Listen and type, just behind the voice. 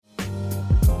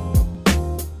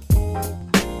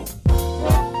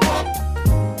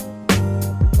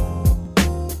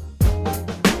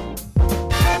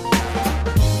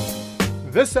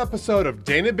episode of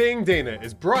Dana Being Dana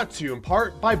is brought to you in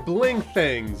part by Bling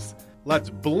Things. Let's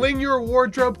bling your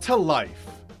wardrobe to life.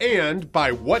 And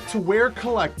by What to Wear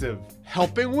Collective,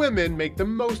 helping women make the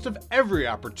most of every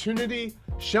opportunity,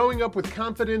 showing up with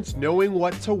confidence, knowing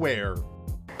what to wear.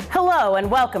 Hello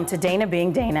and welcome to Dana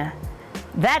Being Dana.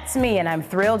 That's me and I'm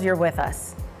thrilled you're with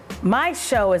us. My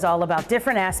show is all about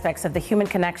different aspects of the human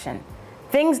connection,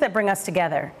 things that bring us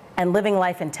together, and living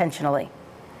life intentionally.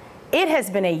 It has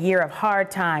been a year of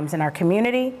hard times in our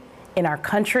community, in our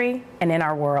country, and in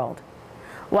our world.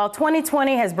 While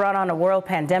 2020 has brought on a world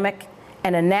pandemic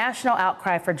and a national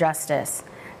outcry for justice,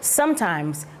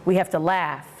 sometimes we have to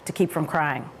laugh to keep from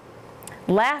crying.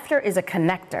 Laughter is a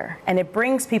connector, and it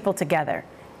brings people together,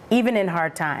 even in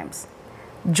hard times.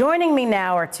 Joining me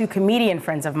now are two comedian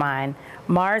friends of mine,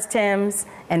 Mars Timms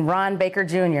and Ron Baker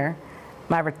Jr.,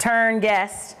 my return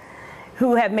guests,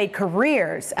 who have made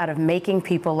careers out of making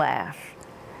people laugh.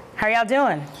 How y'all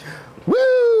doing?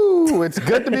 Woo! It's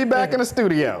good to be back in the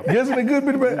studio. Isn't it good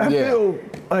to be back? I feel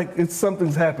like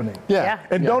something's happening. Yeah.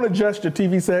 And don't adjust your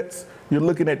TV sets. You're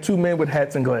looking at two men with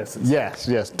hats and glasses. Yes.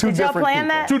 Two Did different y'all plan people.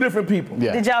 that? Two different people.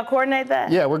 Yeah. Did y'all coordinate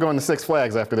that? Yeah, we're going to Six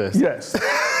Flags after this. Yes.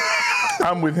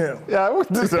 I'm with him. Yeah, I'm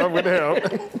with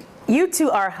him. You two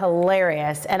are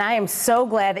hilarious, and I am so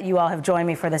glad that you all have joined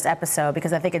me for this episode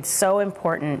because I think it's so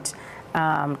important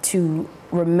to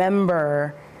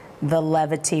remember the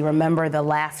levity, remember the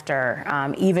laughter,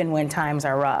 even when times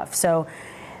are rough. So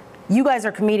you guys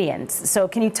are comedians. So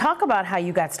can you talk about how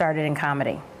you got started in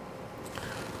comedy?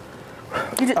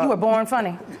 You were born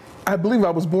funny. I believe I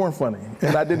was born funny,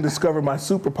 and I didn't discover my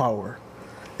superpower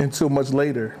until much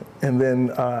later. And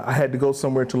then I had to go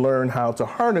somewhere to learn how to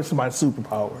harness my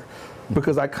superpower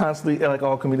because I constantly, like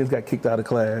all comedians, got kicked out of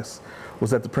class,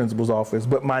 was at the principal's office.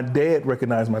 But my dad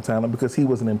recognized my talent because he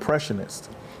was an impressionist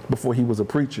before he was a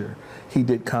preacher. He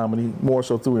did comedy more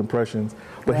so through impressions,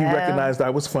 but he recognized I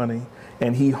was funny,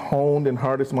 and he honed and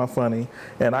harnessed my funny,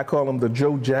 and I call him the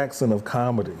Joe Jackson of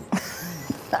comedy.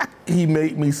 He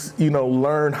made me,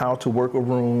 learn how to work a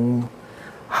room,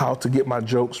 how to get my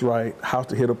jokes right, how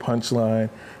to hit a punchline.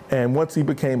 And once he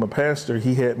became a pastor,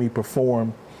 he had me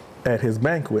perform at his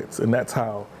banquets, and that's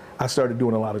how I started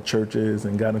doing a lot of churches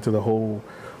and got into the whole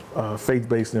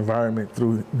faith-based environment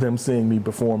through them seeing me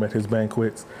perform at his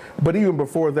banquets. But even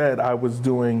before that, I was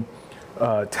doing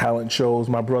talent shows.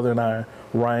 My brother and I,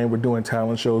 Ryan, were doing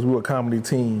talent shows. We were a comedy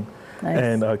team. Nice.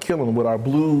 And killing with our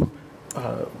blue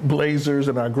blazers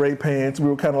and our gray pants. We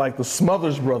were kind of like the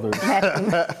Smothers Brothers.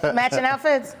 Matching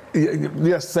outfits?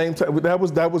 Yes, same time. That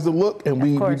was the look, and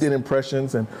we did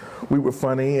impressions, and we were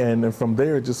funny, and then from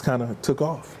there it just kind of took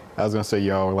off. I was going to say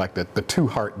y'all were like the two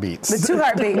heartbeats. The two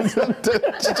heartbeats.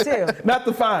 The two. Not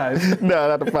the five. No,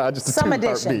 not the five, just the Some two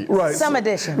addition. heartbeats. Right. Some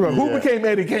addition. Right. Who became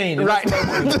Eddie Kane? Right.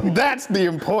 That's the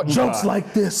important Jokes part.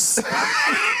 like this.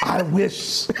 I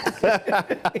wish.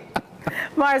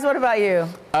 Mars, what about you?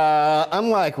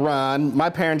 Unlike Ron, my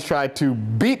parents tried to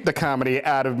beat the comedy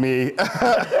out of me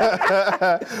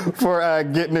for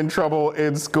getting in trouble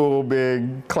in school,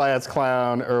 being class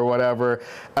clown or whatever.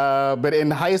 But in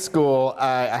high school,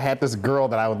 I had this girl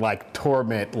that I would like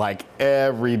torment like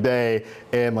every day.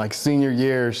 And like senior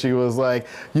year, she was like,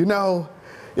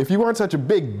 if you weren't such a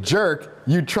big jerk,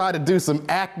 you'd try to do some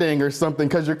acting or something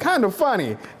because you're kind of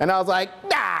funny. And I was like, nah,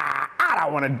 I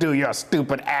don't want to do your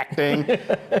stupid acting.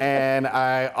 And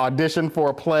I auditioned for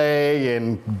a play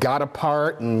and got a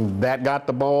part, and that got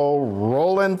the ball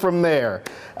rolling from there.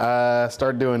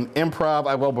 Started doing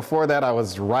improv. Before that, I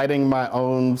was writing my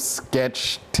own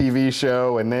sketch TV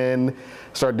show, and then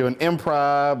started doing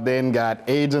improv, then got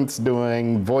agents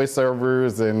doing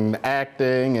voiceovers and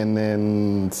acting, and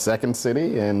then Second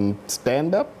City and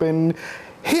stand-up, and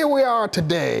here we are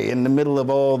today in the middle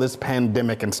of all this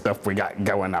pandemic and stuff we got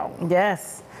going on.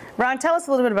 Yes. Ron, tell us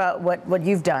a little bit about what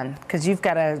you've done, because you've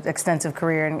got an extensive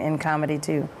career in comedy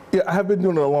too. Yeah, I have been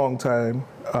doing it a long time.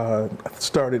 I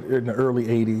started in the early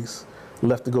 80s,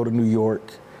 left to go to New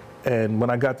York. And when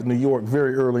I got to New York,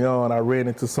 very early on, I ran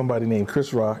into somebody named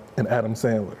Chris Rock and Adam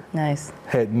Sandler. Nice.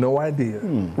 Had no idea.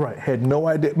 Right, had no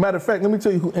idea. Matter of fact, let me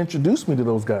tell you who introduced me to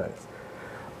those guys.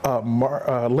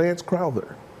 Lance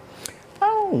Crowther.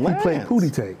 Oh, Lance. He played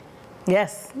Pootie Tang.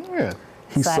 Yes. Yeah.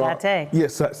 Side-eye-tay.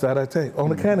 Yes, side-eye-tay, on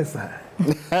the candy side.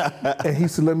 And he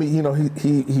said,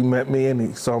 he met me and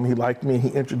he saw me, he liked me, and he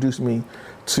introduced me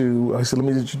to, he said, let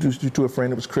me introduce you to a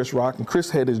friend. It was Chris Rock. And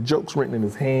Chris had his jokes written in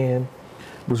his hand,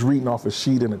 was reading off a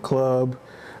sheet in a club.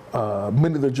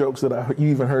 Many of the jokes that you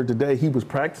even heard today, he was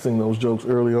practicing those jokes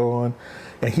early on,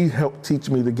 and he helped teach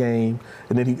me the game.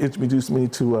 And then he introduced me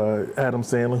to Adam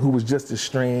Sandler, who was just as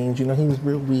strange. You know, he was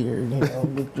real weird.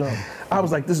 You know, I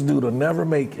was like, this dude will never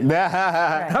make it.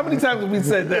 How many times have we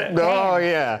said that? Oh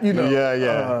yeah. You know,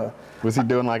 yeah. Was he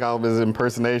doing like all of his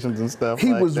impersonations and stuff?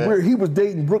 He like was that? weird. He was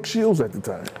dating Brooke Shields at the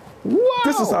time. Wow.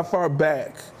 This is how far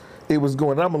back it was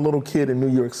going. I'm a little kid in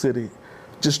New York City,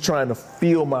 just trying to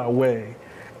feel my way.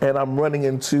 And I'm running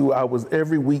into,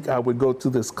 every week I would go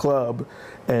to this club,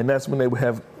 and that's when they would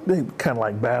have kind of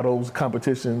like battles,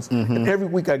 competitions. And every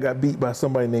week I got beat by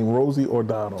somebody named Rosie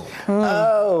O'Donnell.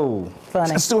 Oh.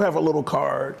 Funny. I still have a little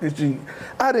card.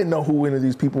 I didn't know who any of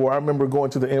these people were. I remember going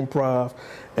to the Improv,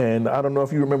 and I don't know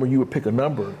if you remember, you would pick a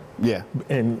number. Yeah.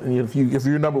 And if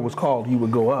your number was called, you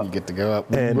would go up. You get to go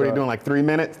up. And, what are you doing, like 3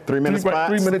 minutes? 3 minute spots?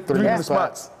 3 minute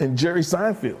spots. And Jerry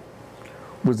Seinfeld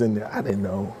was in there. I didn't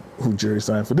know who Jerry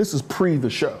Seinfeld. This is pre the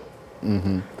show.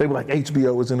 They were like,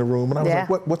 HBO was in the room, and I was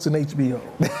like, what's an HBO?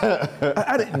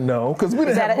 I didn't know, because we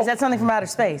didn't Is that something from outer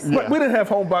space? we didn't have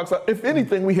home box. If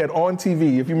anything, we had On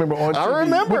TV. If you remember On TV. I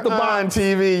remember with the On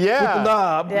TV, yeah. With the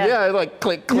knob. Yeah, like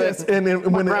click, click. Yes, and then My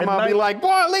when grandma would be like,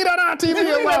 boy, leave that on TV leave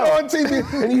alone. that on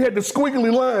TV, and you had the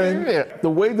squiggly line. Yeah. The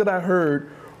way that I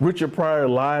heard Richard Pryor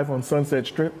live on Sunset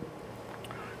Strip,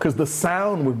 because the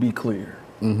sound would be clear,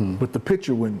 but the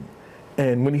picture wouldn't.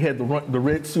 And when he had the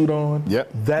red suit on,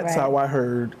 that's how I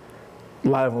heard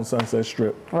live on Sunset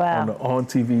Strip on the On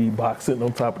TV box sitting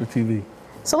on top of the TV.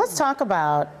 So let's talk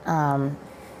about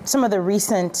some of the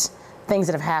recent things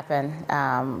that have happened.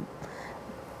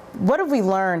 What have we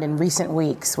learned in recent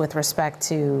weeks with respect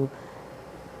to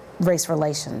race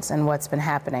relations and what's been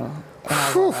happening in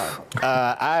our world?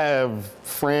 I have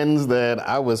friends that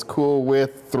I was cool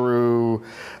with through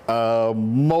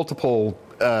multiple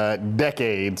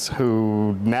decades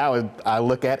who now I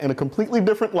look at in a completely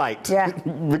different light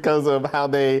because of how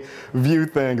they view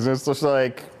things. It's just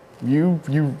like, you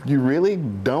really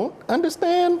don't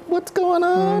understand what's going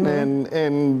on, and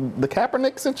the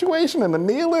Kaepernick situation and the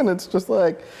kneeling. It's just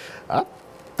like, I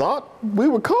thought we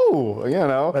were cool, you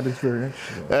know. That is very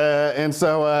interesting. And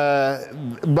so,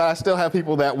 but I still have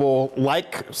people that will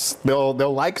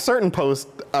they'll like certain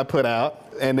posts I put out.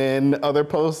 And then other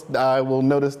posts, I will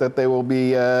notice that they will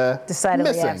be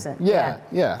decidedly missing. absent.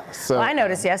 Yeah. So I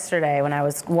noticed yesterday when I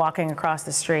was walking across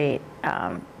the street.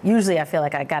 Usually, I feel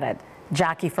like I got a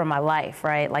jockey for my life,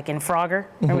 right? Like in Frogger.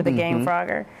 Remember the game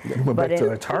Frogger? You went back to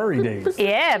the Atari days.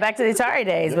 Yeah, back to the Atari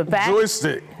days. But back.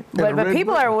 Joystick. But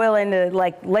people are willing to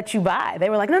like let you buy. They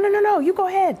were like, no, you go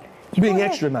ahead. Being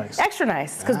extra nice. Extra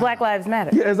nice, because Black Lives Matter.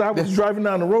 Yeah, as I was driving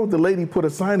down the road, the lady put a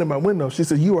sign in my window. She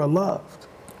said, "You are loved."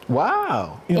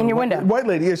 Wow. In your window? White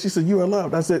lady, yeah. She said, "You are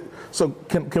loved." I said, "So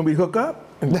can we hook up?"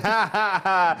 And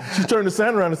she turned the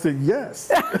sign around and said,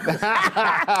 "Yes."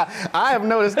 I have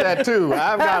noticed that too.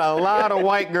 I've got a lot of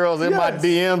white girls in my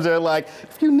DMs that are like,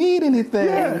 if you need anything,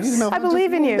 you know, I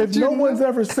believe in you. If no one's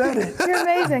ever said it, You're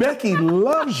amazing. Becky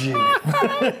loves you.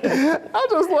 I'm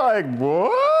just like,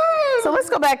 what? So let's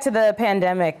go back to the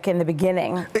pandemic in the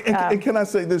beginning. And can I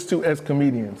say this too, as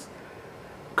comedians?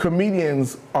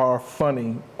 Comedians are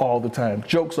funny all the time.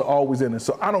 Jokes are always in it.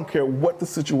 So I don't care what the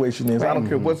situation is. I don't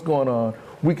care what's going on.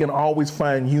 We can always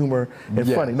find humor and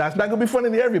funny. Now, it's not going to be funny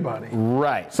to everybody.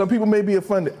 Right. Some people may be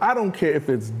offended. I don't care if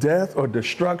it's death or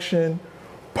destruction.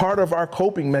 Part of our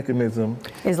coping mechanism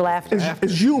is laughter.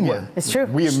 Is humor. Yeah. It's true.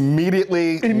 We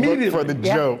immediately look for the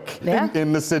joke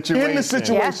in the situation. In the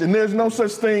situation. There's no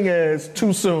such thing as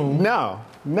too soon. No.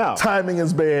 Timing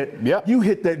is bad. Yep. You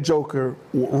hit that joker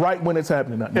right when it's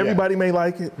happening. Now, everybody may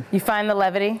like it. You find the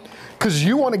levity. Because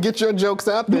you want to get your jokes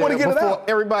out there before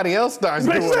everybody else starts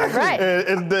doing it. Right.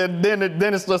 And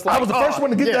then it's just like, I was the first one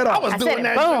to get that off. I was doing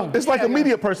that joke. It's like a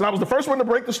media person. I was the first one to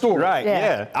break the story. Right,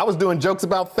 yeah. I was doing jokes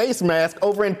about face masks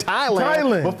over in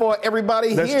Thailand. Before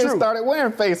everybody here started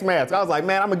wearing face masks. I was like,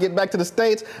 man, I'm going to get back to the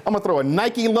States. I'm going to throw a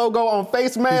Nike logo on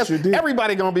face masks.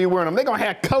 Everybody going to be wearing them. They're going to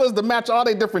have colors to match all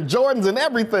their different Jordans and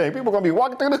everything. People are going to be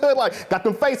walking through the hood like, got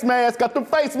them face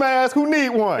masks, who need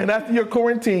one? And after your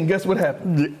quarantine, guess what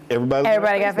happened?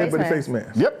 Everybody got face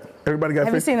masks. Yep. Everybody got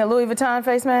Have you seen the Louis Vuitton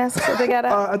face mask that they got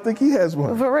out? I think he has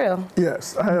one. For real?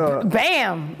 Yes.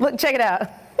 Bam! Look, check it out.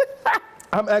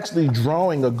 I'm actually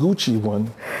drawing a Gucci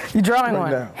one. You're drawing right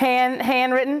one? Now.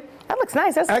 Handwritten? That looks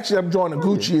nice. Actually, I'm drawing a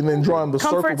Gucci and then drawing the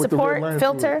circle with the red line.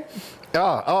 Comfort, support, filter?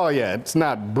 Oh yeah, it's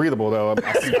not breathable though.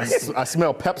 I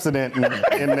smell Pepsodent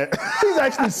in there. He's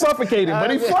actually suffocating,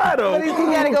 but he's fly though. What do you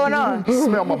got it going on?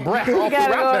 Smell my breath all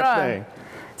throughout that thing.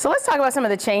 So let's talk about some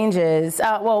of the changes.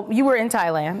 Well, you were in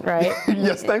Thailand, right?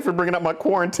 Yes, thanks for bringing up my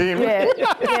quarantine.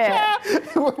 Yeah.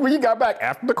 When you got back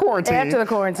after the quarantine. After the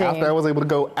quarantine. After I was able to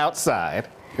go outside.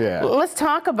 Yeah. Let's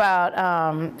talk about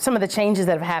some of the changes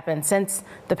that have happened since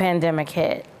the pandemic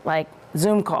hit, like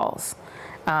Zoom calls.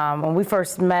 When we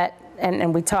first met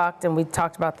and we talked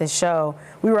about this show,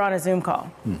 we were on a Zoom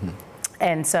call. Mm-hmm.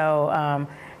 And so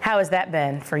how has that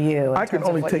been for you? I can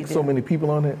only take so many people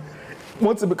on it.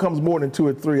 Once it becomes more than 2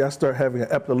 or 3, I start having an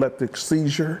epileptic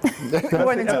seizure.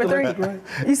 More than 2 or 3? Right?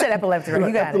 You said epileptic, right?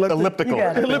 You got it. Elliptical. You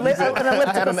got it. An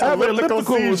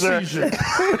elliptical seizure.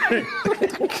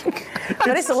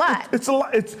 But it's a lot. It's a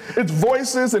lot. It's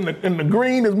voices, and the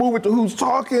green is moving to who's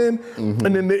talking,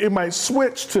 and then it might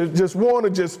switch to just 1 or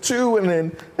just 2, and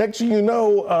then next thing you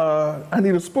know, I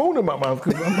need a spoon in my mouth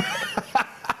because I'm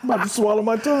about to swallow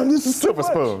my tongue. This is silver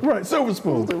spoon. Right, silver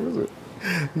spoon.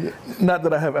 Not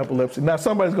that I have epilepsy. Now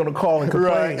somebody's going to call and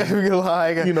complain. Right.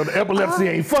 The epilepsy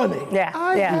ain't funny. Yeah.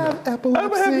 I have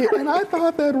epilepsy, and I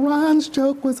thought that Ron's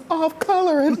joke was off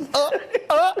color. And hold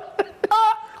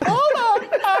on.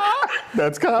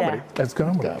 That's comedy. Yeah. That's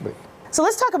comedy. So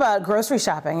let's talk about grocery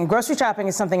shopping. And grocery shopping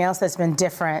is something else that's been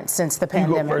different since the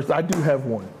pandemic. You go first. I do have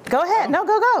one. Go ahead. No,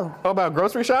 go. Oh, about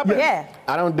grocery shopping? Yeah.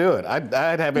 I don't do it. I'd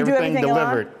have You do everything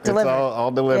delivered. It's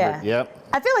all delivered. Yeah. Yep.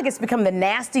 I feel like it's become the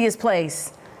nastiest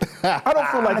place. I don't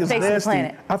feel like on the it's face of the nasty.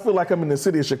 planet. I feel like I'm in the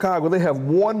city of Chicago. They have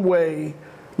one-way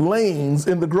lanes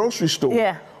in the grocery store.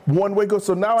 Yeah. One-way go.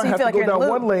 So now I you have feel to like go you're in down the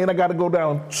one loop. lane. I got to go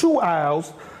down 2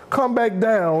 aisles, come back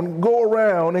down, go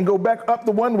around, and go back up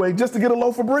the one way just to get a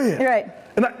loaf of bread. Right.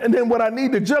 And then when I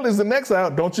need the jellies the next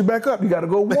aisle, don't you back up. You got to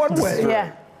go one way.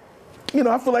 Yeah.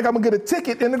 I feel like I'm going to get a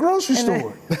ticket in the grocery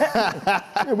store.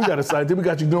 Yeah, we got a side. We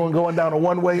got you going down a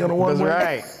one-way on a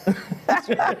one-way. That's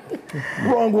right.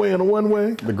 Wrong way on a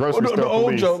one-way. The grocery store The old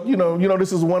police. joke,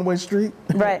 this is a one-way street.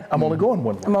 Right. I'm only going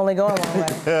one way. I'm only going one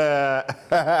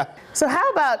way. So how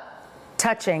about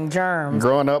touching germs?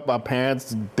 Growing up, my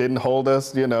parents didn't hold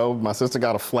us. My sister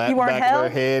got a flat You weren't back of held? her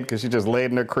head because she just laid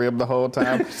in her crib the whole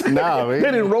time. No, They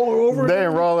didn't roll her over? They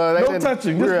didn't roll her. No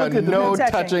touching. We Just were a look at the no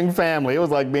touching. touching family. It was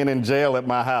like being in jail at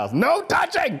my house. No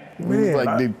touching. It was Man,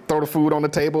 like they throw the food on the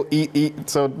table, eat.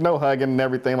 So no hugging and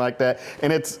everything like that.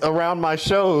 And it's around my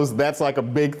shows. That's like a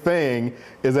big thing.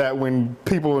 Is that when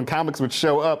people in comics would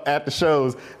show up at the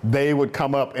shows, they would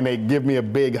come up and they'd give me a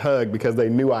big hug because they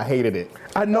knew I hated it.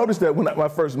 I noticed that when I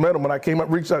first met him, when I came up,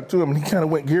 reached out to him, and he kind of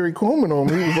went Gary Coleman on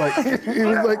me. He was like,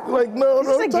 no,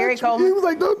 don't like touch Gary me. Coleman. He was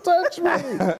like, don't touch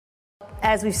me.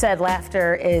 As we've said,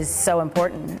 laughter is so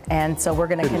important. And so we're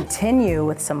going to continue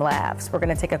with some laughs. We're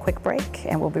going to take a quick break,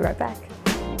 and we'll be right back.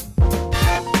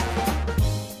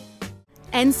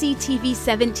 NCTV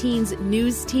 17's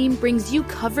news team brings you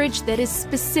coverage that is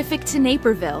specific to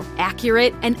Naperville,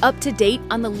 accurate and up-to-date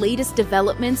on the latest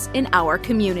developments in our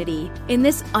community. In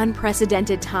this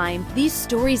unprecedented time, these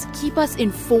stories keep us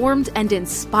informed and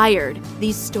inspired.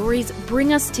 These stories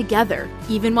bring us together,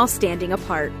 even while standing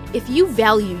apart. If you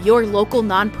value your local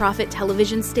nonprofit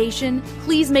television station,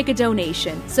 please make a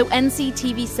donation so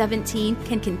NCTV 17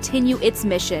 can continue its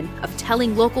mission of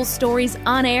telling local stories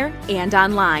on air and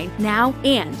online, now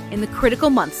and in the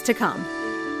critical months to come.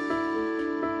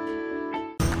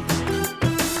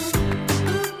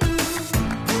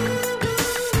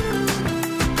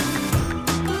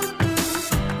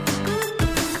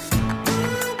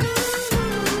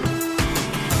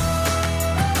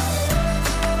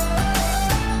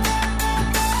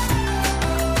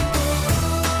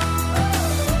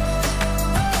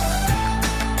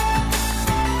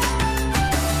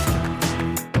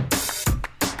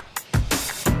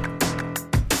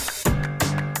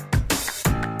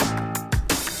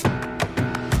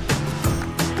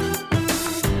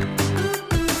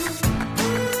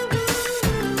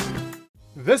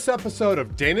 This episode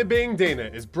of Dana Being Dana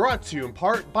is brought to you in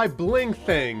part by Bling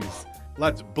Things.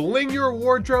 Let's bling your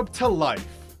wardrobe to life.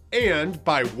 And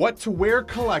by What to Wear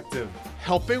Collective,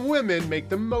 helping women make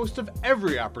the most of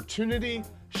every opportunity,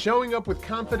 showing up with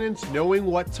confidence, knowing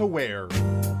what to wear.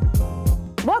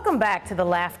 Welcome back to the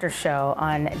Laughter Show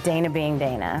on Dana Being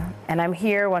Dana. And I'm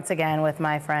here once again with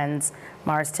my friends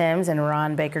Mars Timms and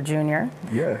Ron Baker Jr.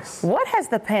 Yes. What has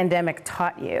the pandemic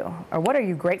taught you, or what are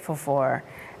you grateful for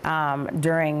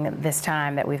during this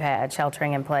time that we've had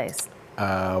sheltering in place?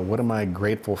 What am I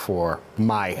grateful for?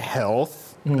 My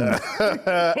health. I'm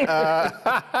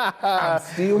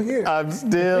still here. I'm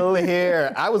still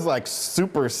here. I was like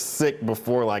super sick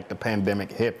before like the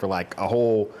pandemic hit for like a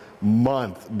whole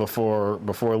month before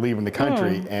leaving the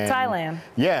country. And Thailand.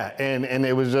 Yeah, and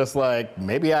it was just like,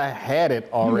 maybe I had it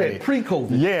already. You had pre-COVID.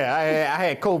 Yeah, I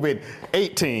had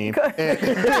COVID-18,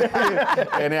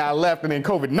 and then I left, and then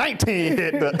COVID-19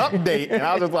 hit the update, and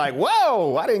I was just like,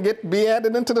 whoa, I didn't get to be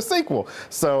added into the sequel.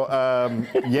 So,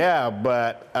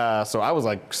 so I was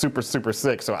like super, super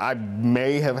sick. So I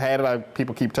may have had it.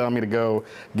 People keep telling me to go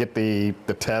get the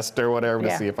test or whatever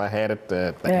to see if I had it,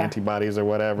 the antibodies or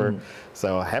whatever.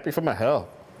 So happy for my health.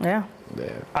 Yeah.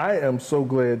 I am so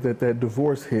glad that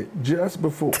divorce hit just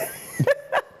before.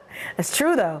 It's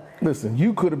true, though. Listen,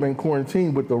 you could have been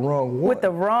quarantined with the wrong one. With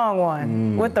the wrong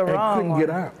one. With the wrong one.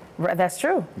 Couldn't get out. Right, that's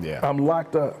true. Yeah. I'm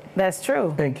locked up. That's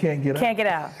true. And can't get out. Can't get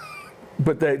out.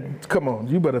 But come on,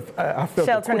 you better, I felt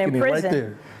Sheltering the in quickening right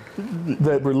prison. there.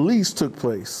 That release took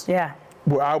place. Yeah.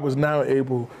 Where I was now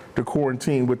able to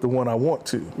quarantine with the one I want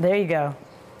to. There you go.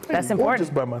 That's Or important.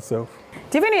 just by myself.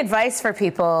 Do you have any advice for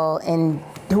people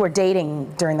who are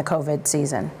dating during the COVID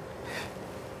season?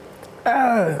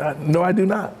 No, I do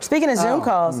not. Speaking of Zoom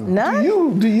calls,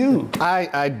 none? Do you?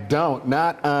 I don't.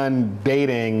 Not on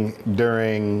dating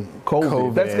during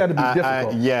COVID. That's gotta be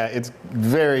difficult. Yeah, it's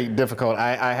very difficult.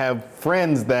 I have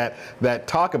friends that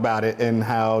talk about it and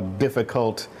how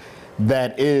difficult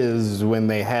that is when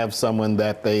they have someone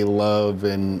that they love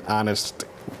and honest,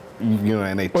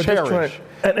 and they cherish.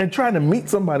 And trying to meet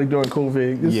somebody during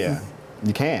COVID.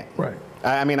 You can't. Right.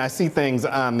 I mean, I see things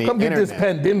on the Come get internet. this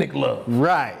pandemic love.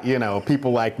 Right.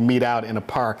 People like meet out in a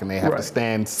park and they have to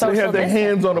stand. They have their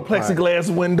hands on a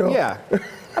plexiglass window. Yeah.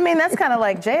 I mean, that's kind of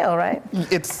like jail, right?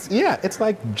 It's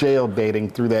like jail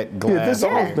dating through that glass. Yeah, this has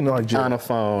always been like jail. On a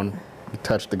phone, you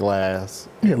touch the glass.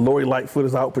 Yeah, Lori Lightfoot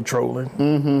is out patrolling.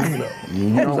 Mm-hmm.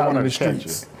 You don't out in want the to catch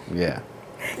streets. you. Yeah.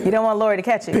 You don't want Lori to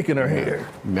catch you. Picking her hair.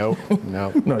 Nope.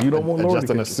 No, you don't want Lori Just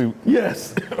to in a catch you. suit.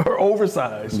 Yes, her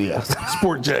oversized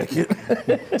sport jacket.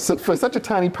 So for such a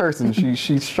tiny person,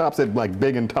 she shops at like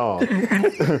big and tall.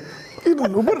 Let's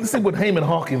see what Heyman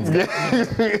Hawkins got.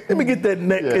 Let me get that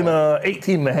neck in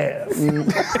 18 and a half.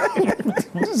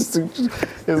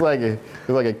 It's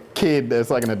like a kid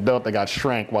that's like an adult that got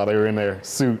shrank while they were in their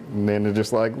suit, and then they're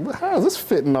just like, how is this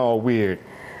fitting all weird?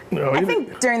 I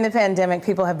think during the pandemic,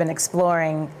 people have been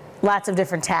exploring lots of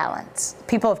different talents.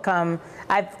 People have come,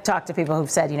 I've talked to people who've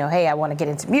said, hey, I want to get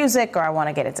into music or I want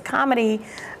to get into comedy.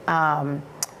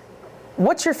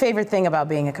 What's your favorite thing about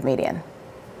being a comedian?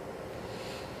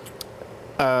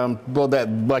 Well, that,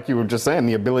 like you were just saying,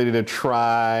 the ability to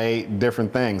try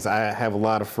different things. I have a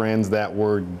lot of friends that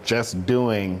were just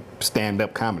doing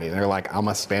stand-up comedy. They're like, I'm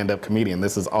a stand-up comedian.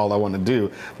 This is all I want to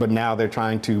do. But now they're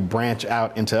trying to branch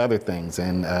out into other things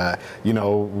and,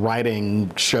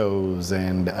 writing shows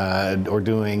and or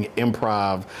doing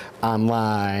improv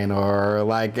online, or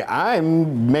like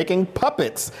I'm making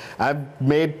puppets. I've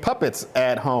made puppets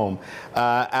at home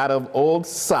out of old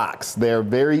socks. They're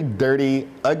very dirty,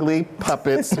 ugly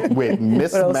puppets with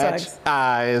mismatched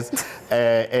eyes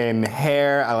and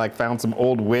hair. I found some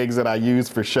old wigs that I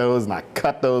used for shows, and I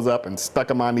cut those up and stuck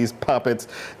them on these puppets.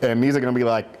 And these are going to be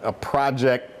like a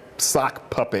project sock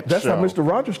puppet That's show. how Mr.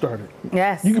 Rogers started.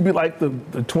 Yes. You could be like the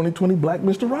 2020 Black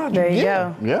Mr. Rogers. There you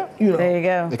go. Yeah. There you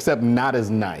go. Except not as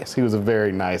nice. He was a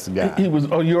very nice guy. He was.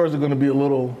 Oh, yours are going to be a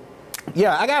little.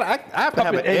 Yeah, I have to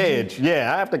have an edgy. edge.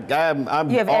 Yeah, I have to. I'm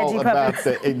You have all edgy about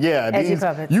puppets. Edgy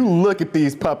puppets. You look at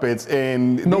these puppets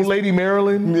and No Lady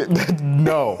Marilyn.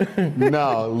 no,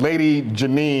 Lady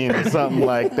Janine or something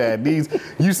like that.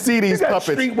 You see these You got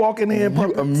puppets. street walking in You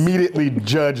puppets. immediately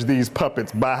judge these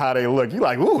puppets by how they look. You're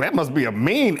like, ooh, that must be a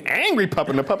mean, angry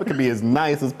puppet. And the puppet can be as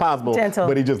nice as possible, Gentle.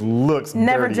 but he just looks.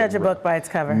 Never dirty judge a and rough. book by its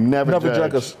cover.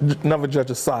 Never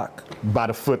judge a sock. by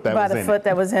the foot that By was the in foot it.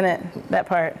 that was in it, that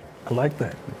part. I like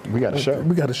that. We got a show.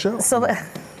 We got a show. So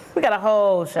we got a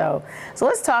whole show. So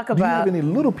let's talk Do you about. have any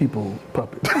little people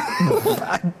puppets?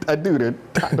 I do. They're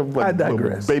kind of like I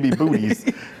digress. baby booties.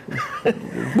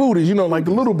 Booties, like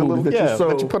the little booties that yeah, you sew.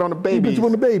 that you put on a baby. You put you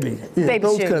on the baby. Yeah, Baby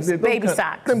those shoes, those baby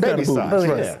socks. Them Baby kind of socks, booties.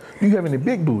 Right. yeah. Do you have any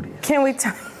big booties? Can we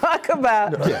talk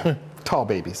about. Yeah, tall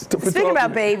babies. Speaking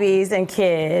about babies and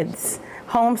kids,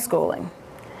 homeschooling.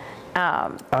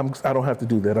 I don't have to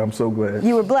do that. I'm so glad.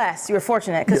 You were blessed. You were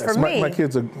fortunate. Because Yes, for me, my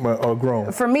kids are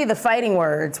grown. for me, the fighting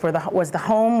words was the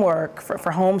homework for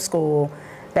homeschool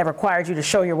that required you to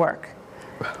show your work.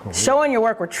 Showing your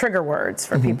work were trigger words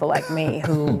for people like me,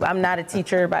 who I'm not a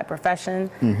teacher by profession,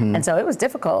 and so it was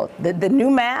difficult. The new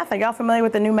math, are y'all familiar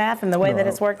with the new math and the way that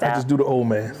it's worked I out? just do the old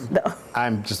math.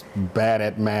 I'm just bad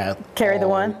at math. Carry the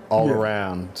one? all Yeah.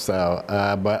 around. So,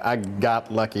 but I got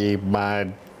lucky. My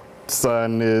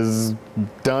son is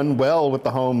done well with the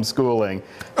homeschooling.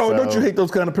 Oh, So- don't you hate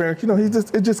those kind of parents? You know,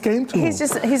 it just came to him.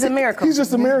 He's a miracle. He's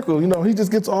just a miracle. You know, he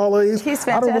just gets all A's. He's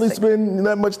I don't really fantastic. spend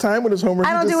that much time with his homework.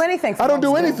 I don't do anything for I don't do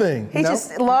homeschool. anything. He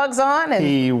just logs on and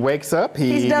He wakes up,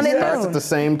 he He's done it starts noon. at the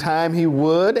same time he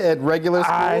would at regular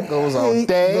school, I goes all hate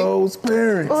day, those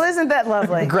parents. well, isn't that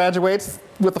lovely? graduates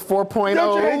with a 4.0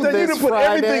 Don't you hate that? You this done put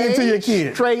Friday. everything into your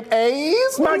kid. Straight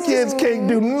A's. My kids can't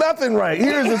do nothing right.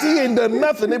 Here's this, he ain't done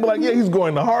nothing. They be like, yeah, he's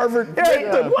going to Harvard.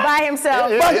 What? By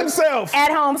himself. By himself. At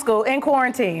homeschool, in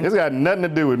quarantine, It's got nothing to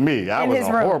do with me. I In was his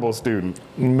a room. horrible student.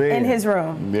 Man. in his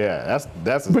room. Yeah,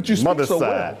 that's his But you speak mother's so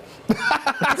side.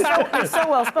 He's so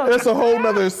well spoken. That's a whole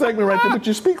nother segment right there, but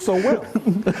you speak so well.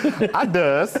 I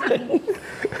does.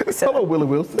 Hello, Willie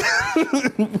Wilson.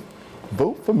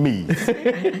 Vote for me.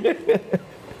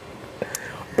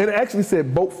 It actually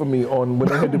said "boat for me" on when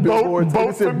they had the billboards. Vote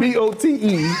It said for me.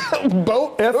 B-O-T-E.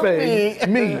 Vote for F-A,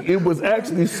 me. me. It was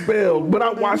actually spelled. When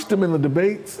I watched them in the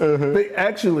debates, they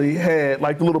actually had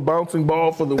like the little bouncing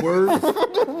ball for the words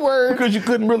Word. because you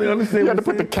couldn't really understand. You had to what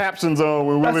put the captions on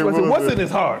when That's Willie what I said. Wilson. What's in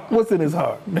his heart? What's in his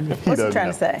heart? What's he doesn't trying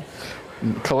know. to say?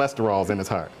 Cholesterol's in his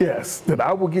heart. Yes, that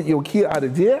I will get your kid out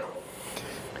of jail.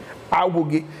 I will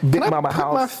get Big Can I Mama put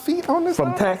my house feet on this from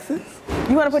one? taxes.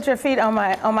 You want to put your feet on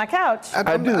my couch?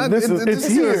 I do. It's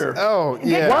here. Oh,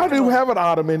 yeah. Why do you have an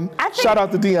ottoman? I think- Shout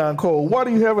out to Dion Cole. Why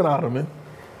do you have an ottoman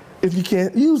if you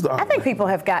can't use the I ottoman? think people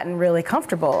have gotten really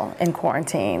comfortable in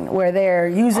quarantine, where they're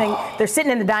sitting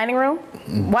in the dining room.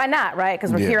 Why not, right?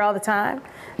 Because we're Yeah. here all the time.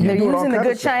 They're Doing all using the kinds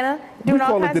good of stuff. china, We doing all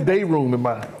call it kinds the of day room in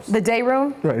my house. The day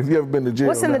room? Right, if you ever been to jail.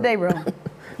 What's in the now. day room?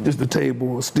 Just a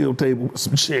table, a steel table with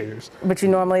some chairs. But you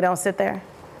normally don't sit there?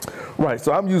 Right,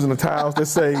 so I'm using the towels that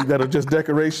say that are just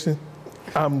decoration.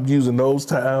 I'm using those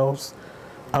towels.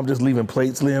 I'm just leaving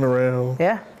plates laying around.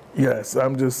 Yeah. Yes,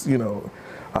 I'm just,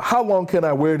 how long can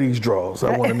I wear these drawers?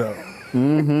 I want to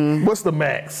know. What's the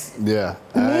max? Yeah.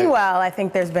 Meanwhile, I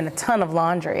think there's been a ton of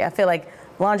laundry. I feel like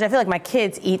my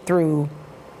kids eat through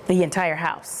the entire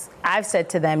house. I've said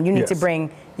to them, you need to Yes.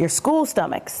 bring your school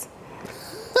stomachs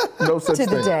No such to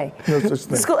thing. the day. No such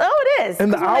thing. School, oh, it is.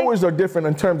 And the 'Cause when they- hours are different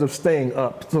in terms of staying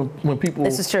up. So when people,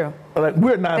 This is true. Like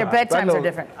we're not. Their bedtimes are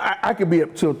different. I could be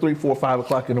up till 3, 4, 5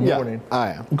 o'clock in the Yeah, morning. I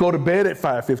am. Go to bed at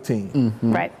 5:15,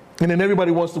 Right. and then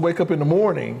everybody wants to wake up in the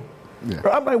morning. Yeah.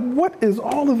 I'm like, what is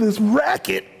all of this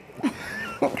racket?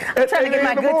 At Trying to 8 get my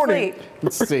in the good morning? sleep.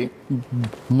 Let's see.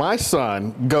 My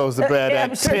son goes to bed Yeah, at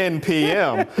I'm sure. 10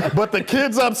 p.m., but the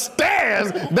kids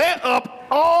upstairs, they're up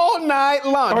all night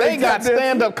long. Are They they got tap dancing?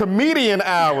 stand-up comedian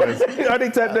hours. Are they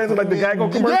tap dancing like the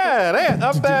Geico commercial? Yeah, they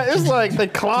up there. It's like they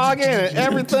clogging and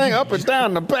everything up and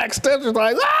down the back steps. It's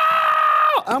like, ah!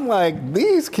 I'm like,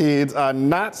 these kids are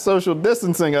not social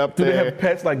distancing up Do there. they have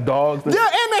pets like dogs? Yeah,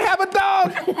 and they have a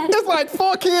dog. It's like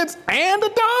 4 kids and a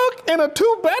dog in a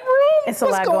 2-bedroom. It's a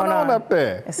What's lot going on up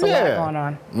there? It's a lot going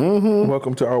on.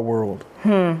 Welcome to our world.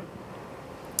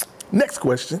 Next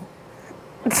question.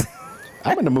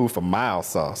 I'm in the mood for mild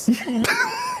sauce.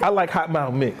 I like hot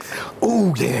mild mix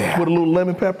Ooh, yeah. with a little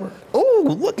lemon pepper, Ooh,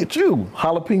 look at you.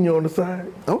 jalapeno on the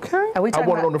side. Okay. Are we I talking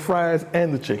want it on about? the fries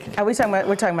and the chicken. We're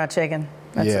talking about chicken.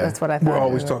 That's, Yeah. that's what I thought. We're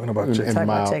always talking about chicken. And Talk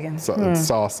about mild chicken.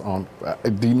 sauce on.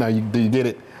 Do you get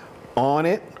it on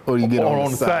it or do you get it Or on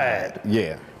on the the side? side.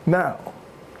 Yeah. Now,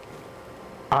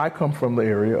 I come from the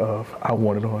area of I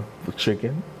want it on the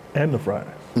chicken and the fries.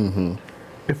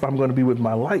 If I'm going to be with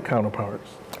my light counterparts,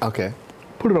 Okay.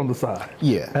 put it on the side.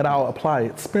 Yeah. And I'll apply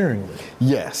it sparingly.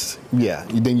 Yes. Yeah.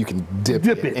 Then you can dip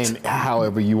Dip it it. in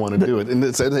however you want to do it, and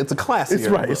it's a classier. It's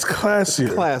right. look. It's classier.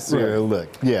 Classier Right. look.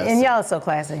 Yes. And y'all are so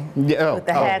classy. Yeah, With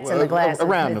the hats and the glasses.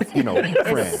 Around the,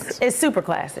 friends. It's super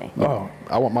classy. Oh,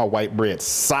 I want my white bread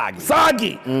soggy.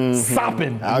 soggy,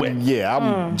 sopping wet. Yeah,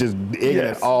 I'm just egging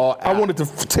Yes. it all out. I want it to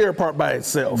tear apart by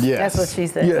itself. Yes. That's what she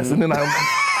said. Yes, and then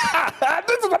I.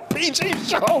 This is a PG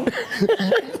show.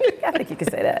 I think you can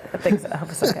say that. I think so. I hope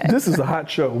it's okay. This is a hot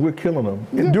show. We're killing them.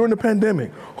 And during the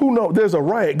pandemic, who knows? There's a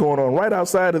riot going on right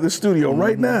outside of the studio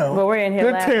right now. Well, we're in here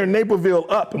They're laughing. tearing Naperville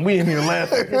up, and we in here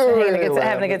laughing.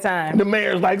 having a good time. The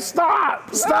mayor's like,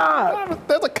 stop.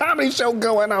 There's a comedy show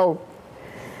going on.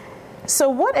 So,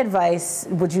 what advice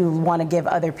would you want to give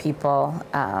other people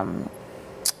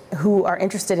who are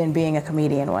interested in being a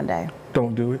comedian one day?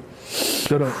 Don't do it.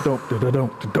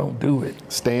 Don't do it.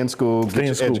 Stay in school, Stay get in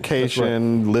your school.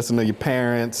 education, listen to your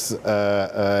parents,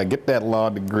 get that law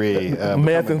degree. Math become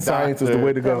a and science is the doctor.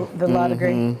 way to go. The law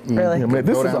degree? Really? Yeah, man,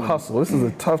 this Go is a down. hustle. This is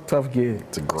a tough gig.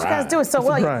 It's a You grind. guys do it so It's a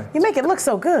well. grind. You make it look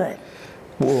so good.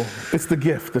 Well, it's the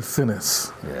gift that's in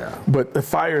us. Yeah. But the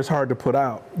fire is hard to put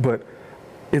out. But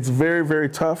it's very, very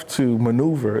tough to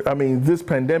maneuver. I mean, this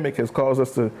pandemic has caused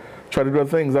us to try to do other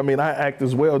things. I mean, I act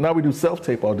as well. Now we do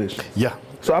self-tape auditions. Yeah.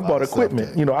 So I bought equipment.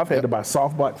 Self-tape. You know, I've had to buy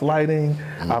softbox lighting.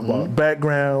 I bought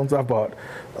backgrounds. I bought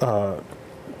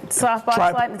Softbox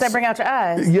light, does that bring out your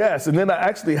eyes? yes, and then I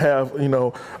actually have, you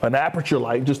know, an aperture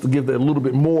light just to give that a little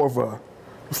bit more of a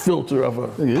filter of a.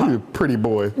 You pretty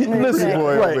boy. Listen, Pretty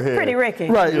boy right. over here. Pretty Ricky.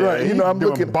 Right, Yeah, right. You know, I'm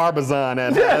doing looking. Barbizon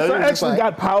at Yes, I actually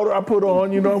got powder I put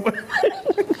on, you know.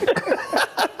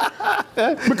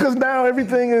 Because now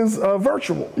everything is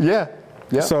virtual. Yeah.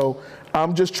 Yeah. So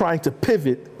I'm just trying to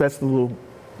pivot. That's the little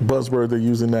buzzword they're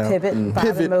using now. Pivot, bob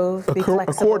and move, be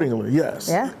flexible. Accordingly, yes.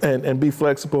 Yeah. And be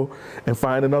flexible and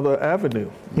find another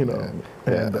avenue, you know.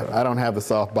 And, I don't have the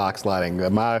soft box lighting.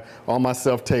 All my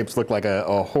self tapes look like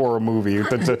a horror movie.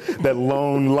 That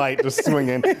lone light just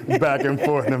swinging back and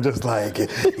forth, and I'm just like,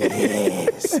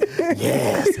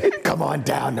 yes, come on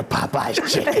down to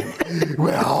Popeye's Chicken,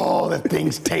 where all the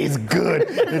things taste good.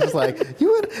 It's just like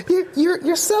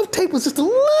your self tape was just a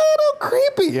little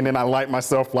creepy, and then I light my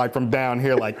self light from down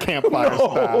here like campfire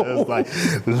style. It's like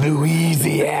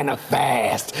Louisiana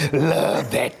fast,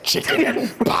 love that chicken at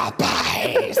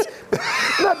Popeyes.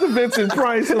 not the Vincent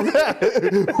Price of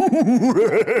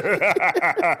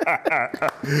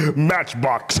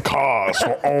Matchbox cars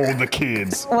for all the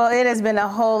kids. Well, it has been a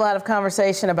whole lot of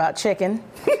conversation about chicken.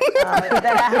 That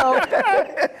I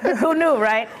hope, who knew,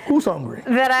 right? Who's hungry?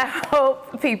 That I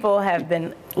hope people have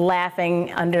been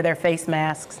laughing under their face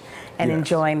masks and Yes.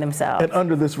 enjoying themselves. And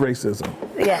under this racism.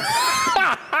 Yes.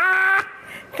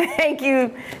 Thank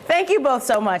you both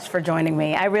so much for joining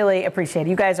me. I really appreciate it.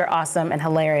 You guys are awesome and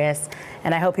hilarious,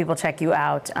 and I hope people check you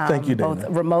out. Thank you, Dana. Both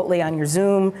remotely on your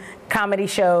Zoom comedy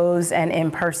shows and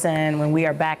in person when we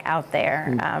are back out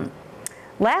there.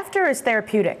 Laughter is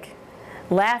therapeutic.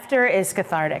 Laughter is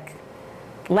cathartic.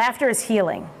 Laughter is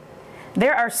healing.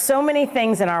 There are so many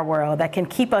things in our world that can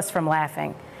keep us from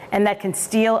laughing and that can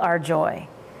steal our joy.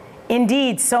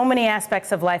 Indeed, so many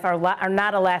aspects of life are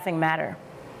not a laughing matter.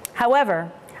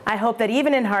 However, I hope that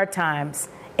even in hard times,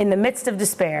 in the midst of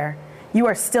despair, you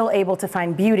are still able to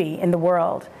find beauty in the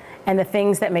world and the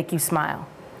things that make you smile.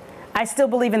 I still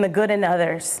believe in the good in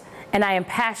others, and I am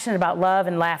passionate about love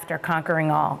and laughter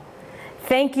conquering all.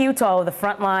 Thank you to all of the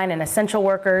frontline and essential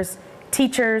workers,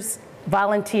 teachers,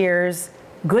 volunteers,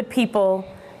 good people,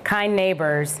 kind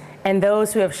neighbors, and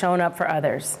those who have shown up for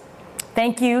others.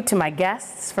 Thank you to my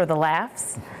guests for the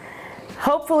laughs.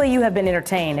 Hopefully you have been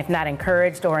entertained, if not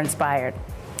encouraged or inspired.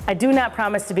 I do not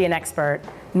promise to be an expert,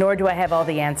 nor do I have all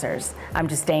the answers. I'm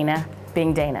just Dana,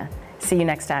 being Dana. See you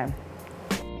next time.